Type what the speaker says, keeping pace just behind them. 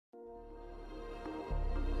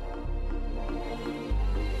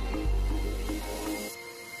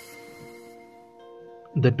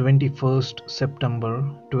The 21st September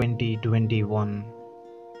 2021.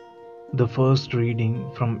 The first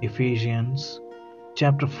reading from Ephesians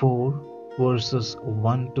chapter 4 verses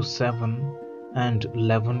 1 to 7 and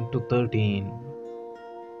 11 to 13.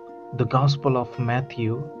 The Gospel of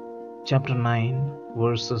Matthew chapter 9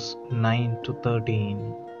 verses 9 to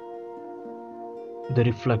 13. The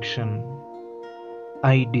reflection: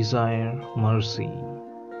 I desire mercy.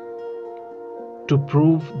 To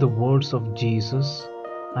prove the words of Jesus,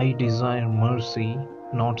 I desire mercy,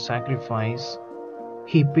 not sacrifice,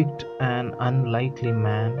 he picked an unlikely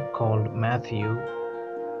man called Matthew,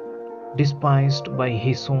 despised by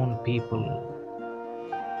his own people.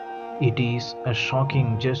 It is a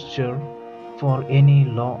shocking gesture for any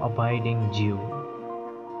law-abiding Jew.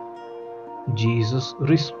 Jesus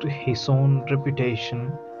risked his own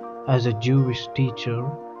reputation as a Jewish teacher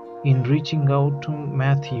in reaching out to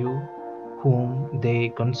Matthew, whom they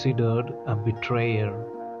considered a betrayer.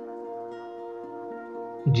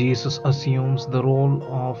 Jesus assumes the role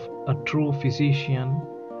of a true physician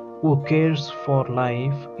who cares for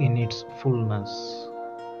life in its fullness.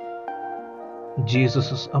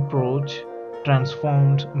 Jesus' approach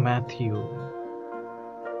transformed Matthew.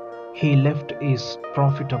 He left his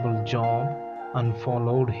profitable job and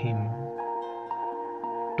followed him.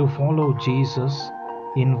 To follow Jesus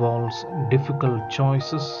involves difficult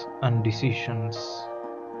choices and decisions.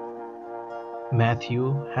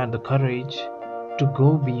 Matthew had the courage to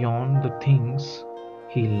go beyond the things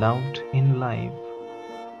he loved in life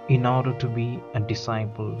in order to be a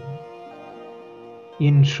disciple.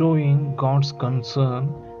 In showing God's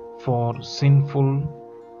concern for sinful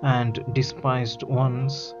and despised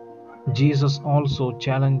ones, Jesus also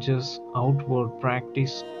challenges outward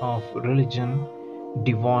practice of religion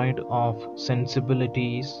devoid of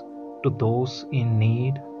sensibilities to those in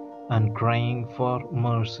need and crying for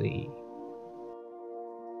mercy.